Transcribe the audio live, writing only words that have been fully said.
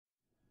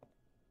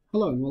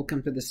Hello and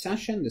welcome to this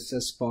session. This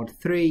is part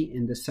 3.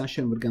 In this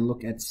session, we're going to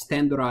look at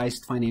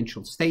standardized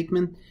financial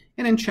statement.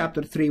 And in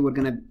chapter 3,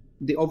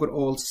 the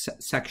overall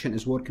section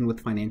is working with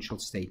financial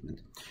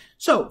statement.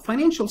 So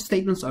financial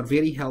statements are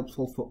very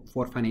helpful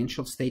for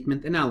financial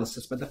statement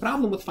analysis. But the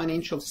problem with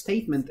financial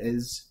statement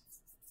is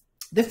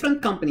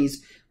different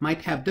companies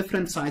might have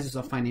different sizes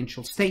of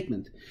financial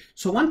statement.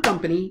 So one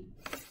company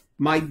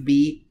might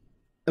be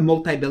a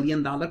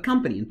multi-billion-dollar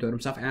company in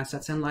terms of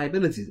assets and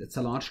liabilities. It's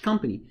a large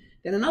company.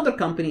 Then another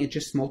company is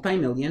just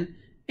multi-million,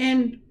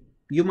 and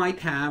you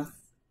might have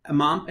a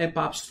mom and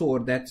pop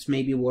store that's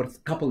maybe worth a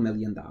couple $1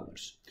 million.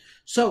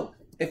 So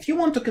if you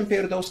want to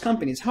compare those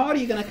companies, how are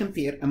you going to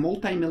compare a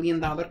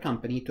multi-million-dollar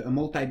company to a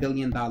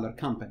multi-billion-dollar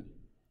company?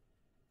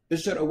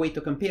 Is there a way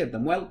to compare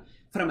them? Well,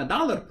 from a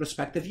dollar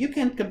perspective, you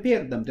can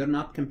compare them. They're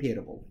not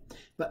comparable.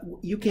 But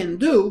what you can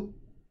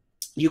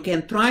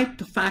try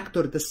to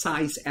factor the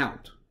size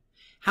out.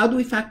 How do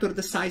we factor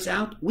the size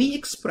out? We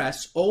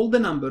express all the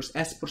numbers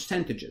as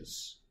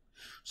percentages.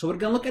 So we're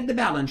going to look at the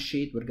balance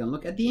sheet, we're going to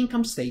look at the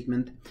income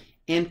statement,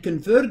 and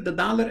convert the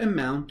dollar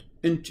amount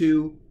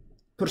into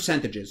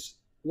percentages.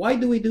 Why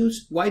do we do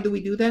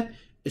that?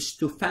 Is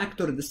to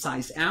factor the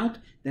size out.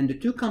 Then the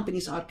two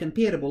companies are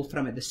comparable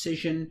from a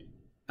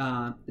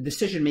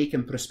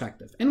decision-making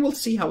perspective. And we'll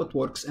see how it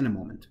works in a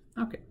moment.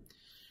 Okay.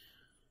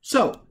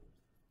 So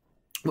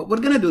what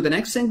we're going to do, the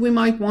next thing we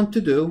might want to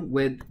do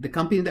with the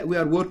company that we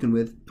are working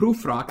with,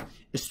 Proofrock,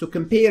 is to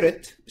compare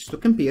it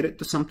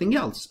to something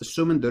else,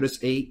 assuming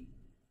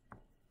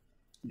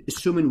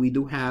we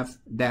do have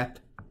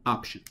that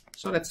option.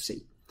 So let's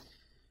see.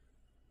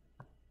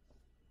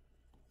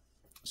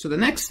 So the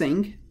next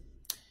thing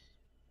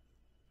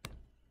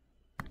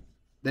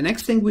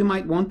we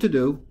might want to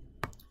do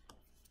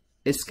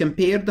is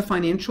compare the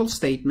financial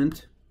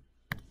statement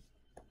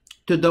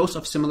to those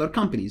of similar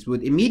companies. We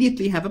would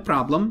immediately have a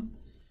problem.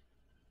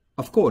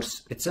 Of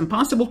course, it's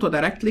impossible to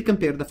directly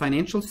compare the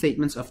financial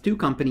statements of two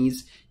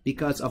companies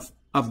because of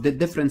the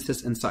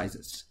differences in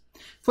sizes.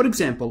 For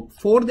example,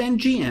 Ford and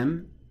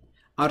GM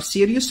are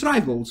serious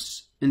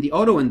rivals in the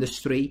auto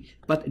industry,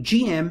 but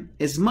GM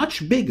is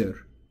much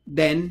bigger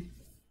than,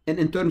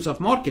 in terms of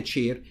market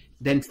share,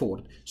 than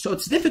Ford. So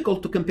it's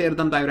difficult to compare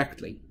them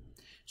directly.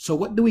 So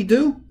what do we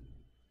do?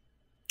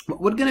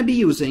 What we're going to be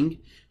using,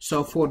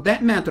 so for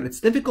that matter,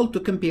 it's difficult to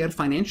compare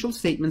financial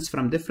statements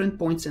from different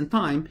points in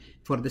time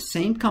for the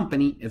same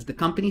company if the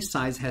company's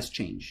size has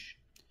changed.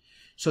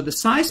 So the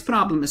size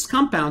problem is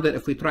compounded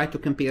if we try to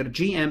compare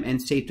GM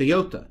and, say,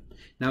 Toyota.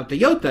 Now,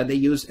 Toyota, they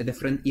use a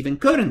different even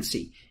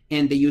currency,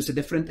 and they use a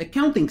different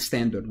accounting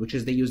standard, which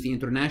is they use the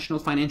International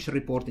Financial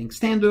Reporting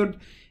Standard,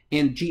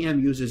 and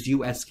GM uses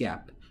US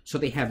GAAP. So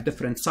they have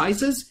different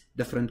sizes,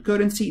 different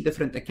currency,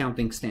 different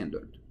accounting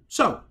standard.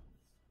 So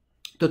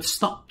to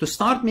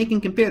start making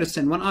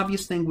comparison, one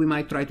obvious thing we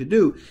might try to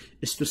do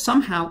is to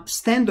somehow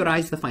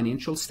standardize the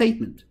financial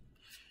statement.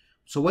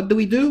 So what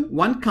do?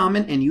 One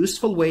common and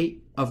useful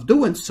way of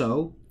doing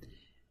so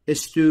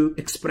is to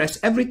express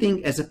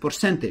everything as a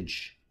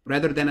percentage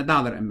rather than a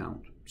dollar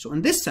amount. So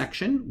in this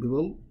section, we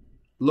will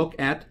look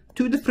at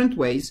two different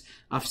ways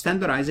of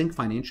standardizing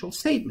financial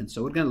statements.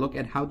 So we're going to look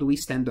at how do we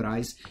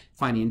standardize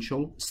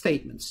financial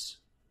statements.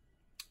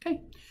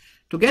 Okay.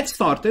 To get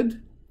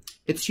started,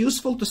 it's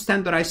useful to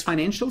standardize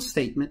financial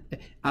statement.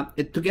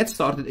 To get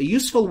started, a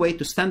useful way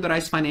to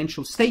standardize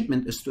financial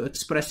statement is to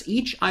express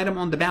each item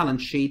on the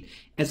balance sheet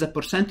as a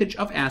percentage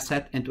of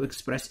asset and to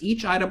express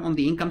each item on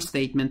the income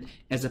statement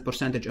as a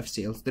percentage of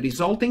sales. The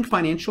resulting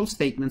financial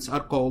statements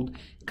are called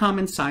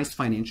common size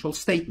financial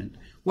statement.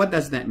 What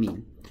does that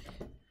mean?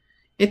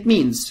 It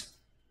means,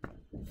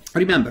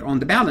 remember, on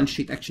the balance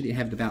sheet, actually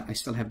I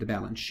still have the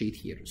balance sheet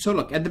here. So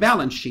look at the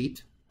balance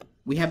sheet.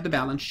 We have the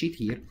balance sheet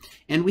here,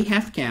 and we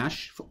have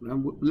cash.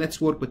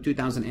 Let's work with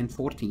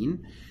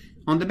 2014.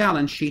 On the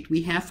balance sheet,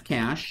 we have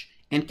cash,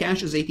 and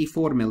cash is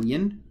 84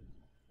 million.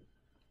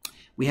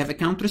 We have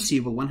account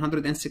receivable,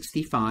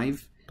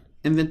 165,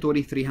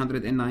 inventory,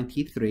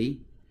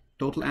 393,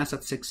 total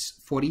assets,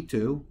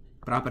 642,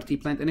 property,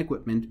 plant, and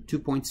equipment,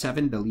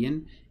 2.7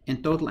 billion,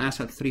 and total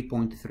assets,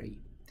 3.3.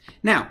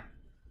 Now,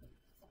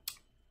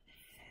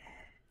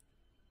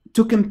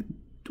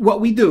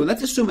 what we do,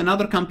 let's assume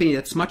another company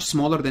that's much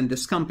smaller than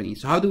this company.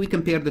 So how do we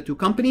compare the two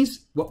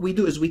companies? What we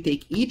do is we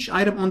take each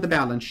item on the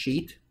balance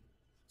sheet,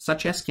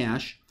 such as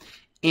cash,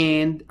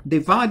 and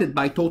divide it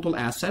by total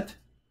asset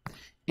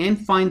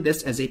and find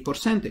this as a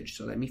percentage.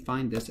 So let me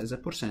find this as a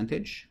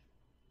percentage.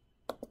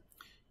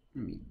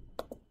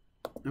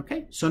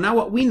 Okay, so now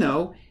what we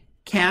know,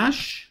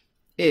 cash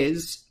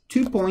is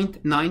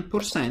 2.9%,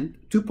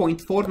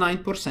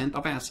 2.49%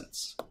 of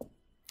assets.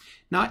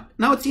 Now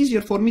it's easier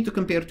for me to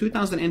compare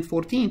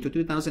 2014 to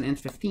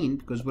 2015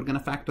 because we're going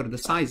to factor the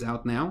size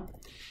out now.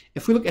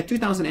 If we look at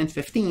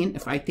 2015,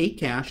 if I take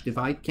cash,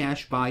 divide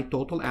cash by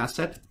total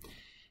asset,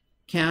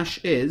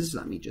 cash is,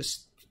 I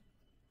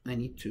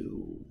need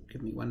to,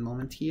 give me one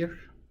moment here.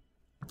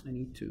 I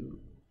need to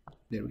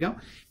There we go.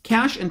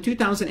 Cash in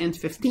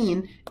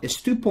 2015 is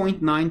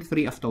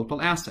 2.93 of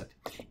total asset.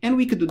 And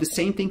we could do the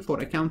same thing for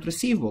account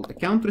receivable.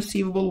 Account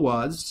receivable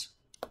was,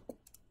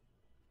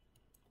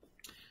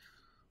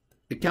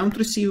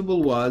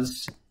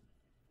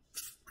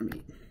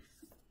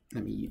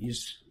 let me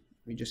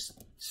just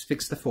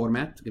fix the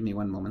format. Give me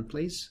one moment,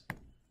 please.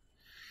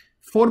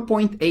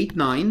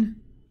 4.89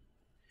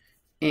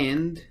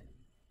 and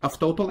of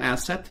total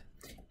asset.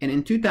 And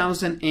in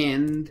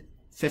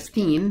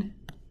 2015,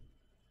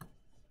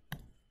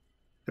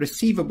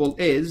 receivable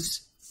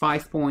is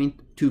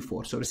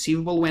 5.24. So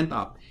receivable went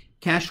up,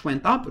 cash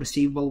went up,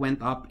 receivable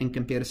went up in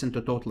comparison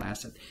to total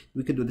asset.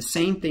 We could do the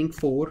same thing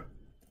for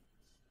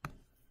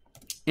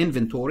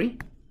inventory.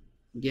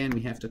 Again,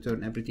 we have to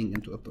turn everything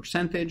into a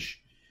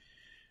percentage.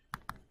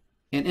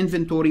 And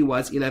inventory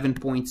was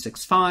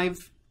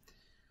 11.65.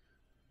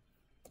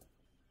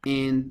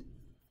 And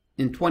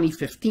in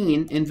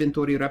 2015,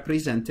 inventory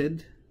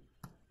represented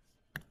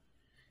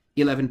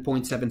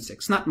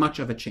 11.76. Not much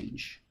of a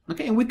change.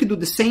 Okay, and we could do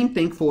the same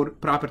thing for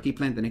property,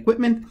 plant, and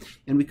equipment,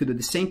 and we could do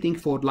the same thing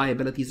for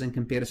liabilities in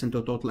comparison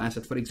to total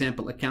asset. For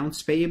example,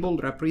 accounts payable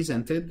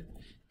represented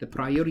the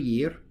prior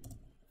year.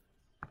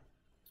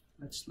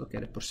 Let's look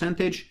at a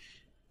percentage.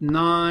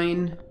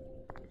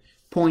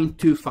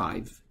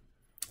 9.25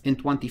 in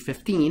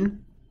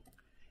 2015.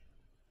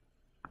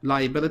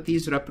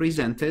 Liabilities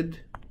represented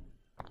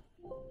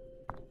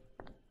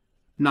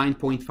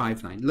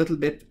 9.59. A little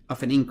bit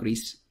of an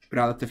increase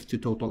relative to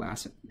total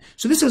asset.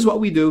 So this is what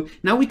we do.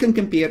 Now we can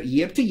compare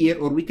year to year,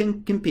 or we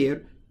can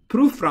compare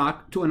proof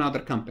rock to another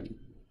company.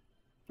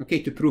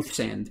 Okay, to proof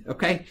sand.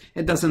 Okay,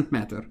 it doesn't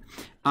matter.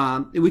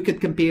 We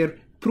could compare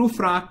proof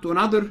rock to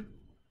another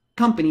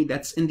company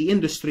that's in the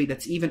industry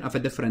that's even of a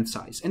different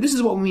size. And this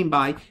is what we mean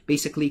by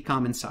basically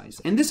common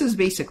size. And this is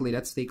basically,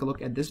 let's take a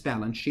look at this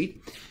balance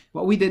sheet.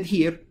 What we did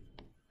here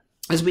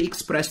is we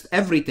expressed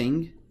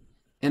everything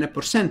in a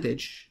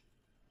percentage.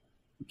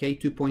 Okay,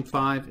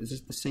 2.5, is this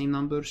the same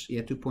numbers?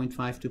 Yeah,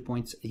 2.5, 2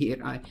 points. Here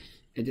I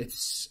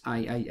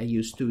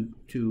used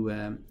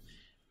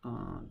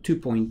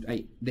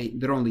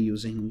they're only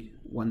using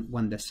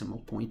one decimal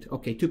point.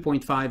 Okay,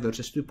 2.5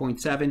 versus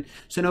 2.7.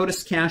 So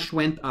notice cash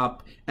went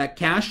up.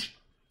 Cash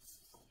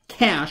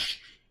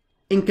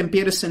in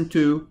comparison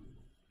to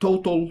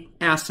total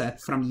asset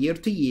from year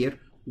to year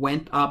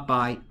went up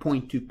by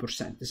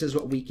 0.2%. This is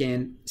what we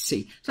can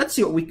see. So let's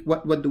see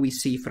what do we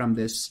see from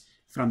this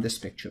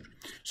picture.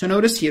 So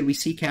notice here we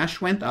see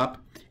cash went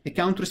up.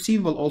 Account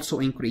receivable also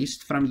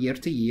increased from year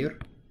to year.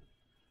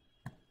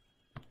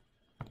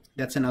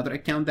 That's another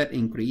account that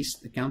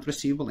increased. Account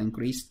receivable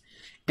increased.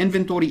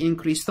 Inventory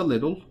increased a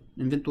little.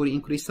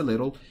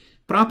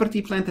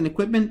 Property, plant, and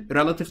equipment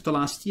relative to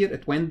last year,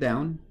 it went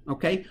down.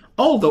 Okay.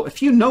 Although,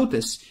 if you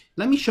notice,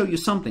 let me show you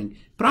something.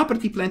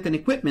 Property, plant, and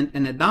equipment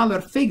in a dollar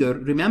figure,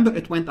 remember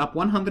it went up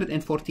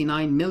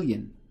 149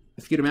 million.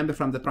 If you remember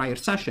from the prior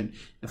session,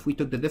 if we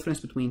took the difference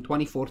between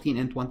 2014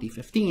 and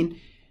 2015,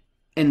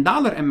 in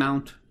dollar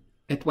amount,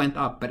 it went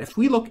up. But if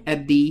we look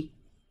at a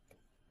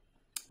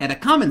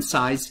common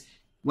size,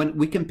 when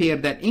we compare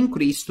that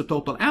increase to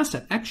total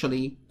asset,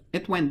 actually,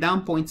 it went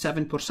down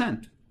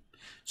 0.7%.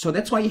 So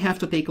that's why you have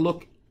to take a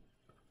look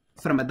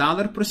from a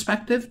dollar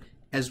perspective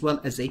as well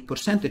as a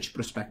percentage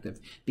perspective,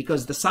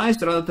 because the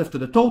size relative to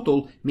the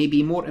total may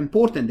be more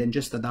important than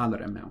just the dollar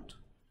amount.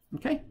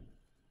 Okay?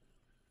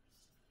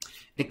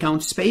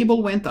 Accounts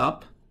payable went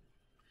up.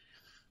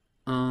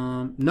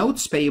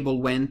 Notes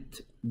payable went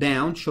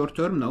down,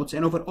 short-term notes,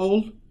 and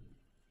overall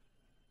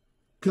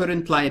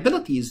current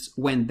liabilities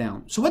went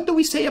down. So what do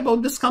we say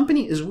about this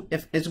company? As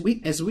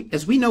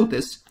we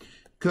notice,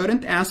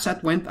 current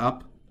asset went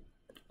up,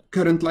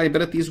 current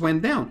liabilities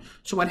went down.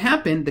 So what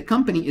happened? The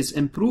company is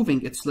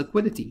improving its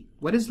liquidity.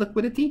 What is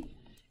liquidity?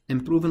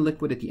 Improving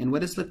liquidity. And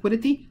what is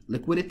liquidity?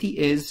 Liquidity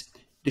is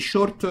the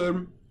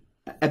short-term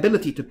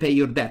ability to pay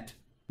your debt.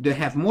 They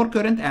have more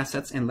current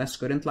assets and less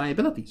current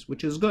liabilities,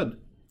 which is good.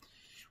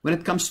 When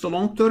it comes to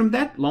long-term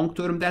debt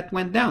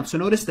went down. So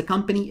notice the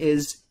company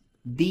is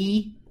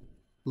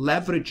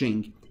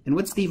deleveraging. And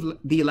what's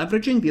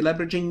deleveraging?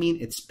 Deleveraging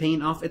means it's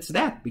paying off its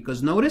debt,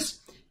 because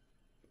notice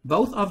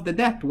both of the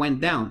debt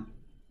went down.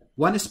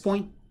 One is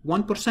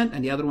 0.1%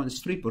 and the other one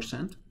is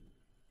 3%.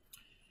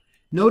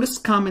 Notice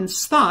common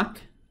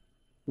stock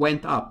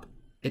went up.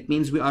 It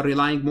means we are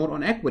relying more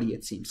on equity,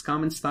 it seems.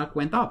 Common stock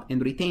went up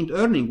and retained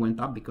earning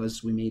went up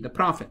because we made a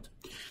profit.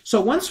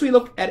 So once we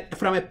look at it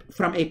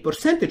from a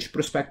percentage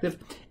perspective,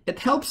 it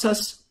helps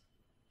us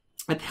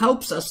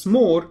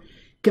more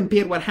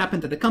compare what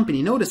happened to the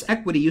company. Notice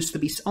equity used to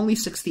be only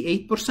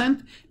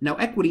 68%. Now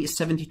equity is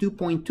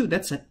 72.2.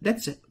 That's a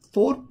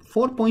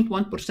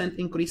 4.1%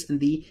 increase in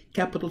the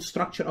capital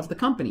structure of the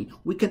company.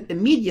 We can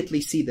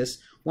immediately see this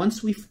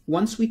once we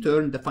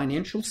turn the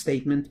financial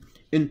statement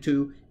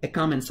into a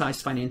common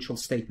size financial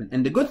statement.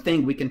 And the good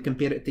thing, we can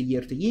compare it to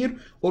year,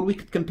 or we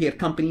could compare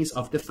companies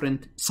of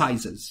different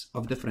sizes,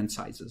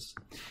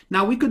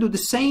 Now we could do the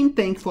same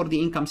thing for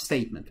the income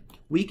statement.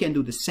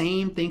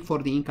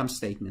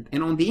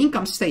 And on the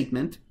income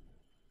statement,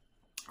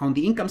 on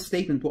the income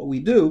statement, what we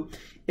do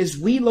is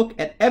we look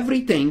at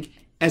everything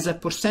as a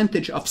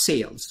percentage of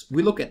sales.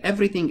 We look at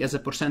everything as a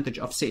percentage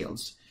of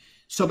sales.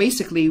 So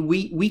basically,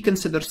 we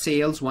consider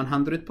sales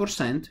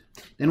 100%.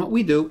 Then what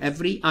we do,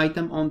 every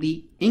item on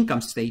the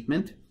income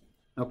statement,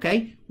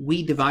 okay,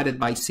 we divide it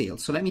by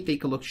sales. So let me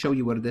take a look, show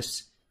you where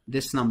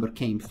this number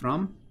came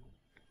from.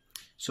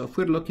 So if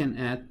we're looking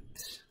at,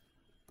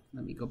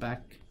 let me go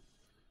back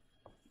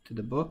to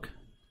the book.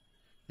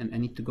 And I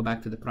need to go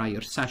back to the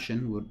prior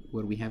session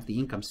where we have the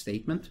income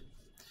statement.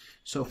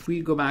 So if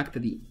we go back to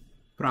the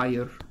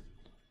prior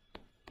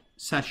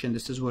session,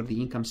 this is where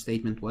the income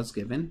statement was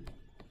given.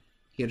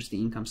 Here's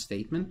the income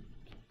statement.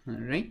 All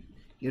right,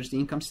 here's the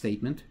income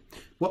statement.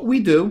 What we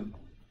do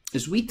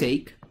is we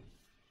take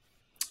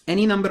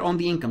any number on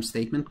the income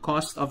statement,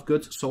 cost of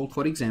goods sold,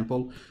 for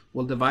example,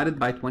 we'll divide it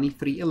by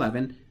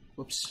 2311.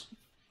 Whoops.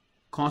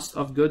 Cost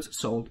of goods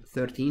sold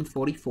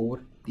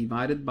 1344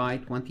 divided by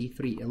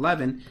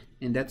 2311,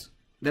 and that's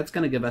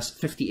going to give us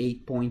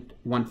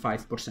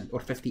 58.15% or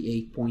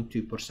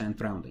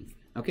 58.2% rounding.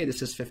 Okay,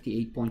 this is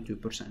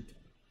 58.2%.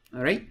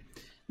 All right.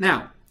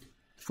 Now,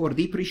 for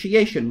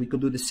depreciation, we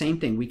could do the same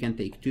thing. We can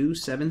take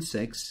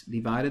 276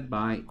 divided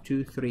by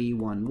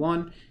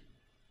 2311,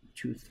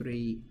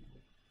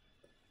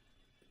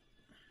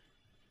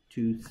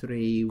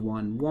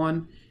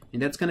 2311,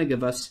 and that's going to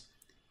give us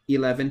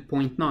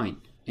 11.9.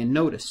 And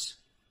notice,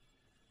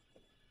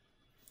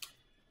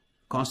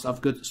 cost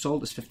of goods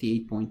sold is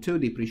 58.2,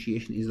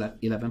 depreciation is at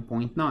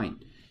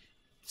 11.9.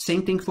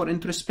 Same thing for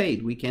interest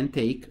paid. We can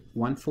take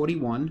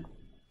 141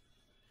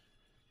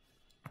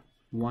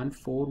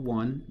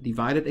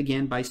 divided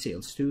again by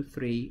sales,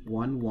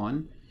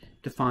 2311,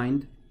 to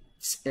find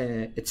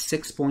it's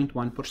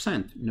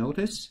 6.1%.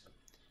 Notice,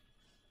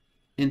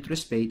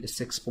 interest paid is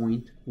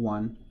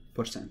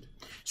 6.1%.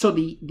 So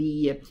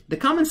the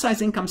common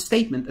size income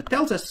statement, it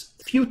tells us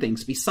a few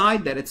things.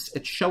 Beside that, it's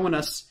showing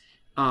us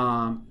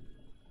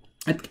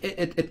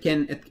it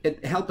can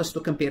help us to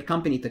compare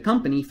company to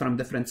company from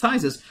different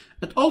sizes.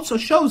 It also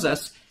shows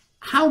us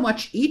how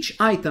much each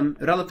item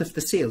relative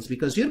to sales,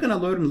 because you're going to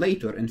learn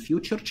later in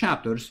future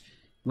chapters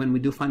when we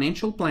do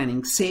financial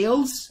planning,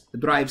 sales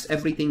drives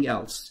everything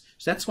else.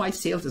 So that's why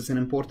sales is an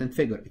important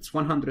figure. It's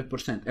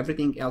 100%.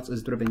 Everything else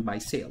is driven by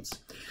sales.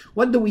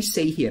 What do we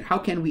say here? How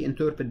can we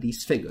interpret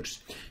these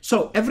figures?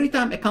 So every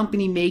time a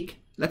company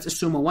let's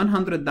assume a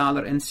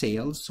 $100 in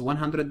sales,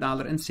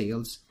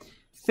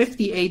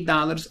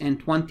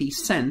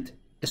 $58.20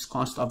 is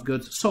cost of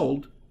goods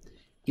sold,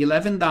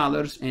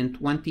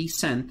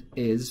 $11.20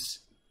 is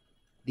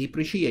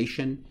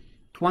depreciation,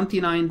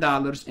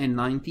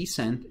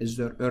 $29.90 is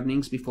their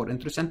earnings before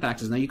interest and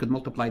taxes. Now you could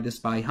multiply this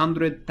by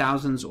hundreds,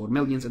 thousands, or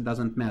millions. It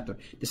doesn't matter.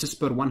 This is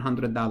per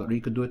 $100.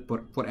 You could do it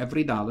for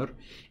every dollar.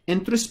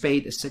 Interest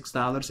paid is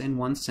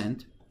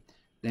 $6.01.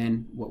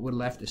 Then what we're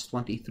left is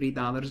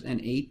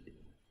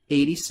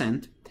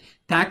 $23.80.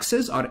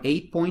 Taxes are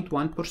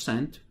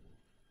 8.1%.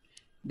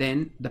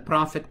 Then the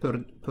profit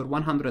per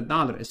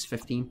 $100 is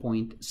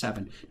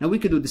 15.7. Now we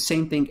could do the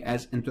same thing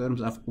as in terms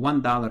of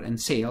 $1 in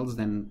sales,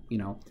 then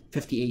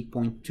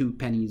 58.2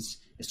 pennies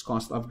is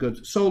cost of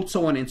goods sold,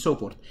 so on and so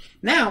forth.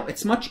 Now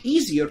it's much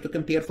easier to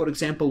compare, for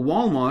example,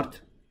 Walmart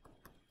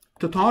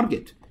to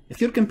Target. If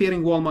you're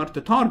comparing Walmart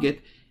to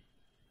Target,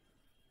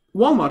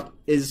 Walmart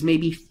is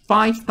maybe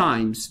 5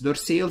 times, their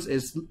sales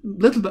is a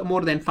little bit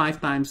more than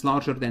 5 times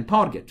larger than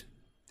Target.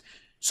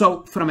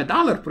 So from a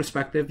dollar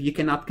perspective, you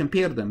cannot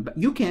compare them, but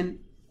you can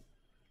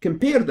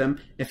compare them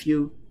if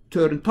you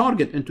turn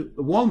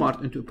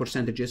Walmart into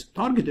percentages,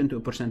 Target into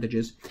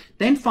percentages,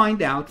 then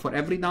find out for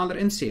every dollar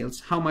in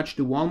sales, how much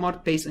do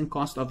Walmart pays in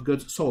cost of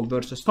goods sold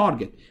versus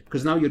Target,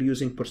 because now you're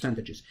using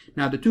percentages.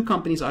 Now the two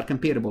companies are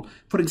comparable.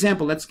 For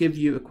example, let's give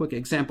you a quick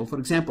example. For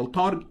example,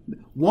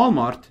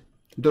 Walmart,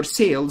 their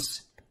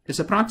sales is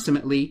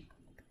approximately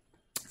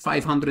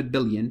 500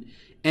 billion,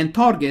 and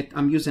Target,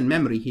 I'm using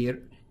memory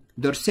here,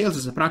 their sales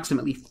is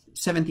approximately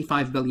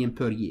 75 billion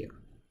per year.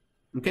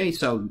 Okay,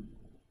 so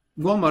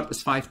Walmart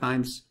is 5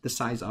 times the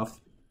size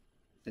of,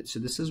 so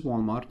this is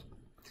Walmart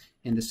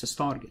and this is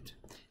Target.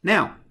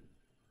 Now,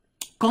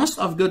 cost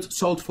of goods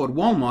sold for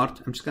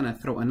Walmart, I'm just going to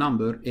throw a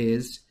number,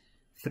 is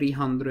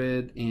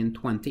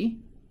 320.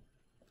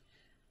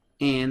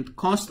 And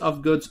cost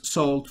of goods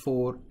sold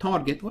for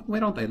Target, why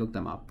don't I look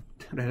them up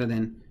rather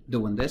than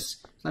doing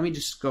this? Let me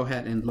just go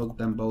ahead and look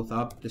them both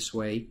up this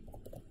way.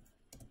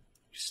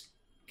 Just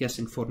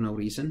guessing for no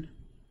reason.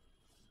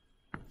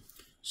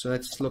 So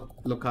let's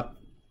look up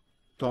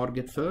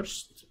Target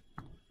first.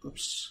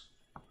 Oops.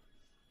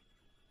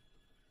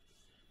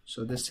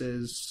 So this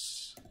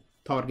is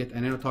Target. I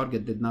know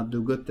Target did not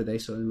do good today,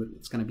 so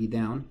it's going to be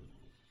down.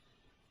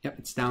 Yep,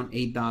 it's down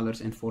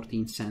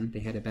 $8.14. They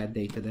had a bad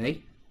day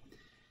today.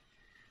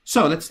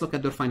 So let's look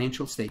at their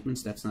financial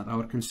statements. That's not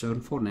our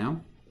concern for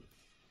now.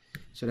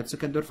 So let's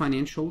look at their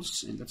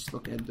financials and let's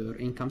look at their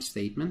income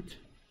statement.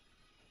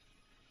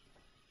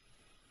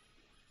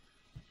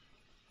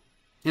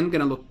 And I'm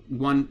going to look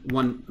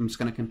I'm just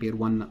going to compare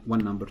one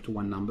number to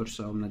one number.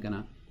 So I'm not going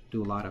to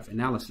do a lot of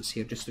analysis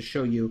here, just to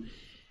show you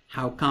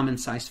how common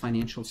size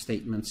financial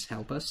statements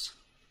help us.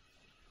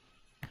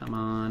 Come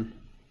on.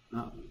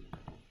 Oh,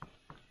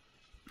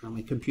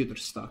 my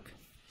computer's stuck.